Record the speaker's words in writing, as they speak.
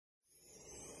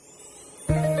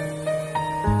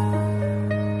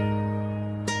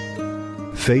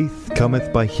Faith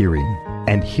cometh by hearing,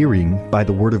 and hearing by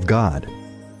the Word of God.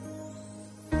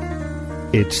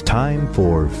 It's time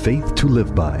for Faith to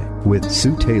Live By with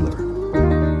Sue Taylor.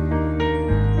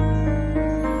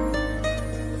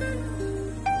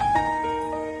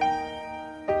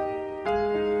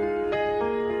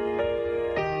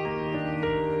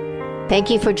 Thank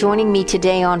you for joining me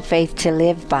today on Faith to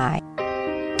Live By.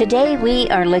 Today we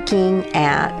are looking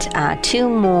at two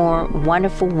more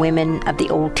wonderful women of the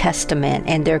Old Testament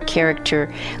and their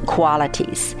character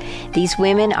qualities. These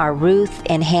women are Ruth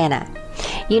and Hannah.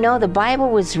 You know, the Bible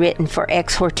was written for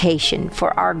exhortation,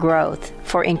 for our growth,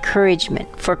 for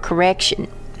encouragement, for correction.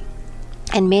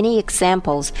 And many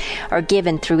examples are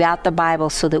given throughout the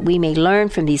Bible so that we may learn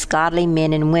from these godly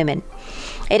men and women.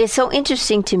 It is so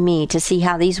interesting to me to see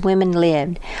how these women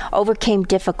lived, overcame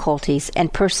difficulties,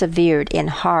 and persevered in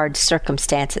hard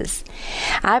circumstances.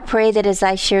 I pray that as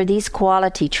I share these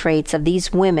quality traits of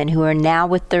these women who are now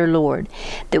with their Lord,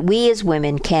 that we as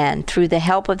women can, through the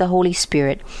help of the Holy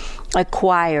Spirit,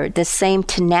 acquire the same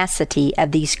tenacity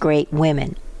of these great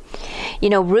women. You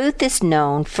know, Ruth is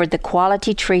known for the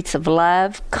quality traits of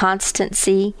love,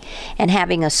 constancy, and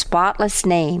having a spotless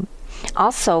name.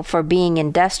 Also for being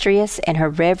industrious and her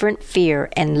reverent fear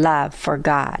and love for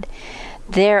God.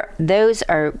 Those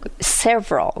are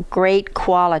several great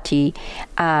quality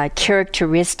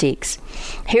characteristics.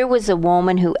 Here was a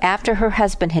woman who, after her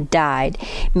husband had died,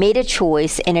 made a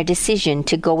choice and a decision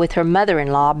to go with her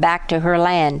mother-in-law back to her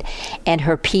land and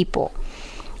her people.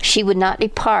 She would not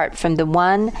depart from the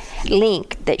one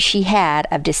link that she had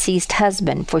of deceased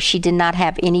husband, for she did not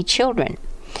have any children.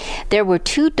 There were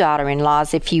two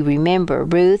daughter-in-laws, if you remember,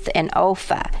 Ruth and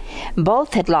Opha.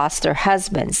 Both had lost their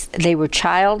husbands. They were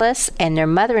childless, and their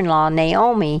mother-in-law,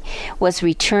 Naomi, was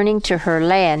returning to her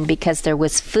land because there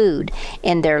was food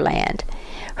in their land.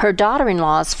 Her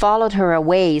daughter-in-laws followed her a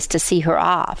ways to see her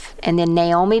off, and then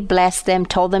Naomi blessed them,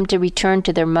 told them to return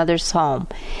to their mother's home.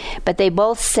 But they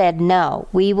both said, "No,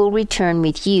 we will return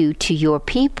with you to your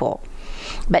people."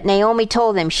 But Naomi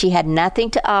told them she had nothing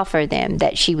to offer them,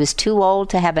 that she was too old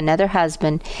to have another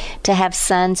husband, to have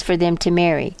sons for them to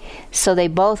marry. So they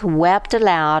both wept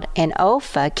aloud, and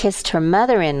Opha kissed her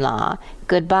mother-in-law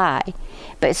goodbye.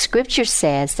 But Scripture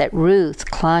says that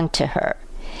Ruth clung to her.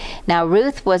 Now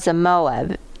Ruth was a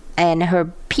Moab, and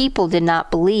her people did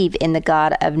not believe in the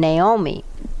God of Naomi.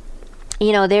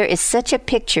 You know, there is such a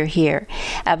picture here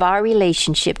of our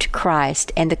relationship to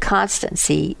Christ and the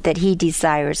constancy that He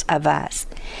desires of us.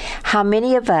 How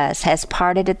many of us has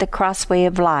parted at the crossway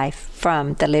of life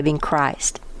from the living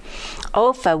Christ?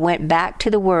 Opha went back to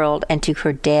the world and to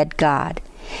her dead God.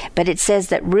 But it says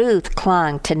that Ruth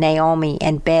clung to Naomi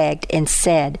and begged and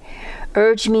said,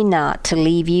 "Urge me not to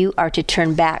leave you or to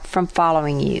turn back from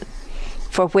following you.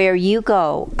 For where you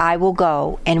go, I will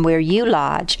go, and where you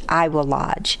lodge, I will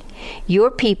lodge. Your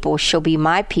people shall be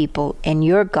my people, and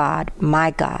your God,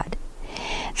 my God."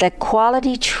 The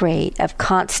quality trait of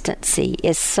constancy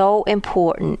is so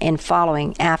important in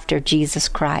following after Jesus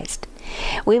Christ.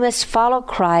 We must follow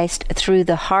Christ through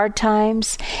the hard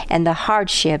times and the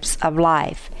hardships of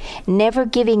life, never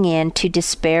giving in to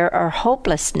despair or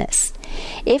hopelessness.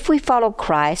 If we follow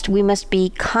Christ, we must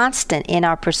be constant in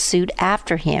our pursuit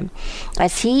after Him,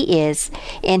 as He is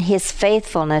in His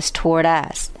faithfulness toward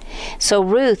us. So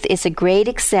Ruth is a great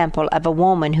example of a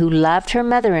woman who loved her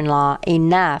mother-in-law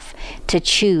enough to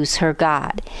choose her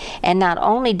God. And not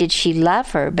only did she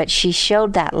love her, but she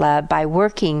showed that love by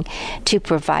working to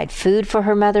provide food for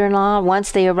her mother-in-law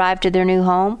once they arrived at their new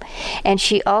home. And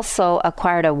she also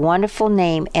acquired a wonderful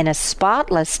name and a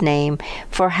spotless name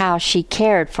for how she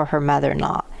cared for her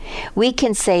mother-in-law. We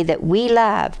can say that we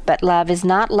love, but love is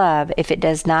not love if it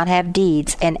does not have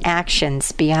deeds and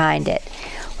actions behind it.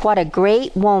 What a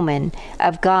great woman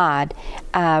of God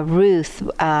Ruth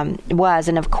was.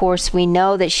 And of course, we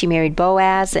know that she married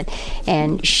Boaz,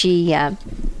 and she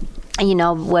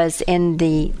was in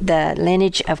the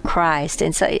lineage of Christ.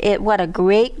 And so what a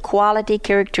great quality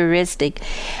characteristic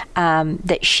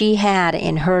that she had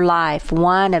in her life,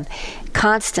 one of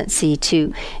constancy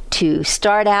to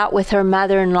start out with her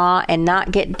mother-in-law and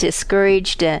not get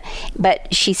discouraged, but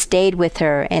she stayed with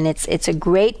her, and it's a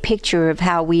great picture of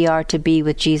how we are to be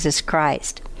with Jesus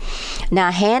Christ.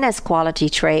 Now, Hannah's quality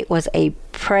trait was a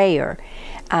prayer.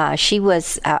 She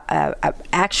was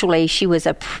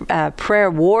a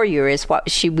prayer warrior, is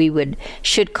what we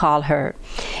should call her.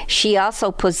 She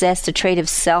also possessed a trait of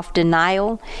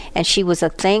self-denial, and she was a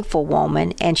thankful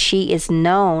woman, and she is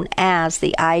known as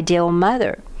the ideal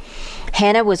mother.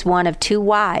 Hannah was one of two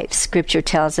wives. Scripture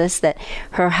tells us that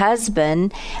her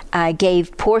husband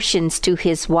gave portions to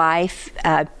his wife,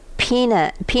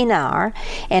 Peninnah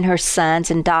and her sons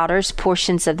and daughters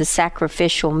portions of the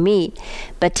sacrificial meat.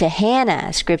 But to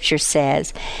Hannah, Scripture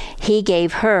says, he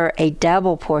gave her a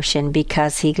double portion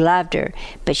because he loved her,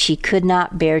 but she could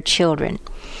not bear children.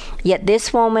 Yet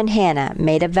this woman Hannah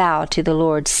made a vow to the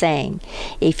Lord, saying,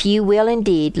 If you will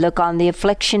indeed look on the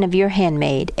affliction of your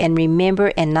handmaid, and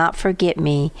remember and not forget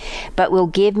me, but will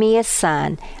give me a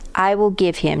son, I will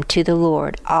give him to the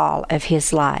Lord all of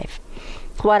his life.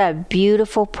 What a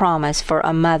beautiful promise for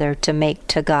a mother to make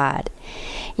to God.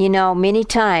 You know, many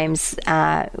times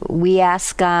we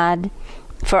ask God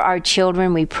for our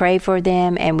children, we pray for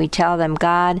them, and we tell them,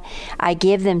 God, I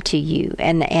give them to you,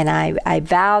 and I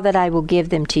vow that I will give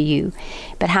them to you.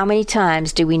 But how many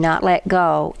times do we not let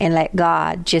go and let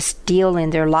God just deal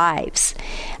in their lives?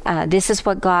 This is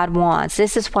what God wants.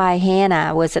 This is why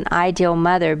Hannah was an ideal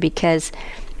mother, because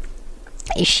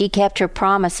she kept her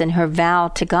promise and her vow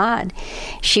to God.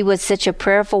 She was such a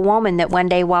prayerful woman that one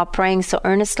day while praying so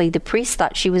earnestly, the priest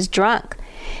thought she was drunk.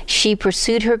 She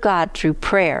pursued her God through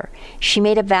prayer. She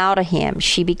made a vow to him.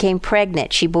 She became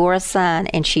pregnant. She bore a son,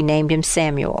 and she named him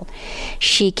Samuel.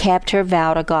 She kept her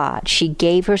vow to God. She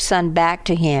gave her son back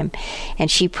to him,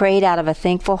 and she prayed out of a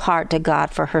thankful heart to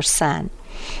God for her son.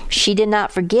 She did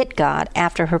not forget God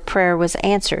after her prayer was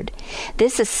answered.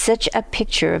 This is such a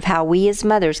picture of how we as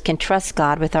mothers can trust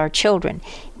God with our children.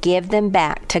 Give them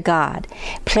back to God.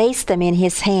 Place them in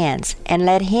His hands and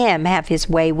let Him have His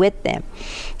way with them.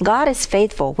 God is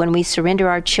faithful when we surrender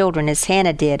our children, as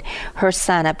Hannah did her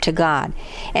son up to God.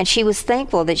 And she was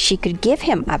thankful that she could give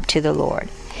him up to the Lord.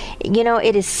 You know,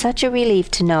 it is such a relief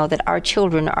to know that our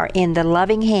children are in the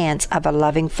loving hands of a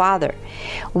loving Father.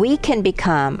 We can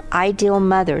become ideal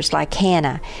mothers like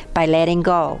Hannah by letting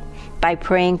go, by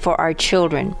praying for our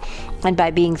children, and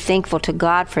by being thankful to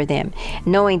God for them,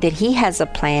 knowing that He has a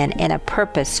plan and a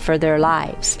purpose for their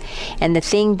lives. And the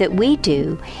thing that we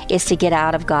do is to get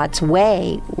out of God's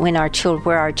way when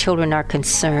where our children are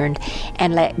concerned,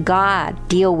 and let God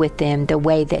deal with them the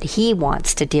way that He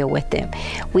wants to deal with them.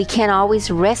 We can't always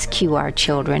rescue our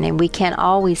children, and we can't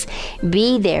always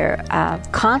be there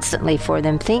constantly for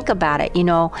them. Think about it. You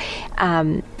know,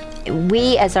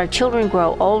 we, as our children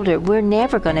grow older, we're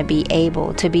never going to be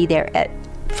able to be there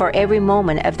for every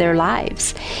moment of their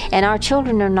lives. And our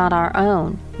children are not our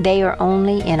own. They are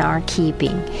only in our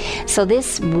keeping. So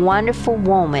this wonderful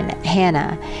woman,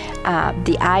 Hannah,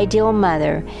 the ideal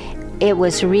mother, it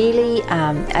was really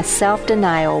a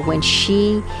self-denial when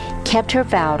she kept her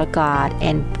vow to God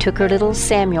and took her little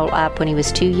Samuel up when he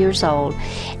was 2 years old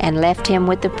and left him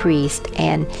with the priest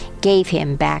and gave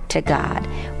him back to God.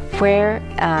 Where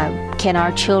can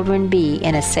our children be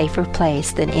in a safer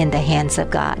place than in the hands of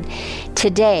God?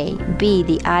 Today, be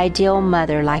the ideal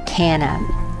mother like Hannah,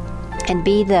 and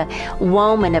be the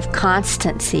woman of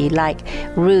constancy like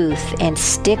Ruth, and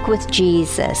stick with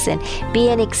Jesus, and be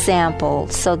an example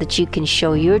so that you can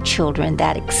show your children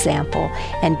that example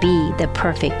and be the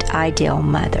perfect ideal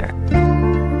mother.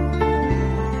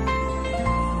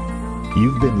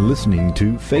 You've been listening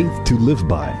to Faith to Live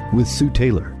By with Sue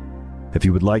Taylor. If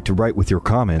you would like to write with your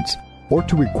comments or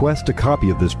to request a copy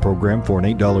of this program for an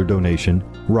 $8 donation,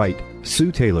 write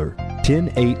Sue Taylor,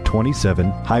 10827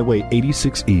 Highway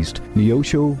 86 East,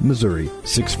 Neosho, Missouri,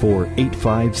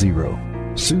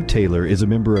 64850. Sue Taylor is a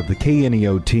member of the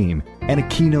KNEO team and a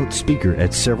keynote speaker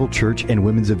at several church and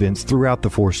women's events throughout the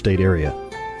 4-state area.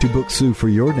 To book Sue for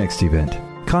your next event,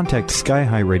 contact Sky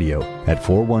High Radio at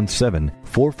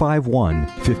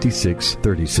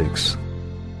 417-451-5636.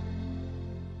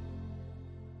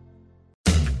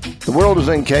 The world is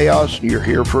in chaos. You're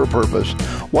here for a purpose.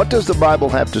 What does the Bible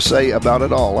have to say about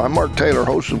it all? I'm Mark Taylor,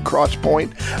 host of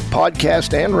Crosspoint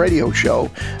podcast and radio show,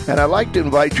 and I'd like to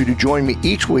invite you to join me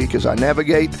each week as I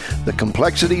navigate the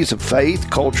complexities of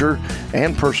faith, culture,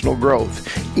 and personal growth.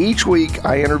 Each week,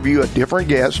 I interview a different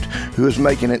guest who is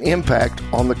making an impact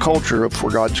on the culture for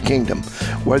God's kingdom.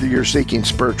 Whether you're seeking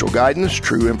spiritual guidance,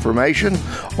 true information,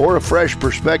 or a fresh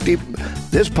perspective,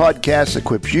 this podcast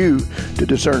equips you to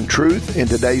discern truth in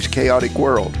today's chaotic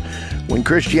world. When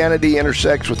Christianity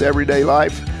intersects with everyday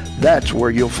life, that's where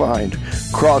you'll find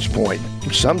Crosspoint,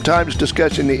 sometimes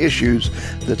discussing the issues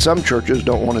that some churches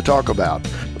don't want to talk about.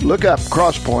 Look up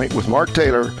Crosspoint with Mark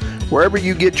Taylor wherever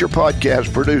you get your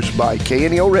podcast, produced by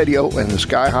KNEO Radio and the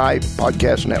Sky High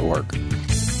Podcast Network.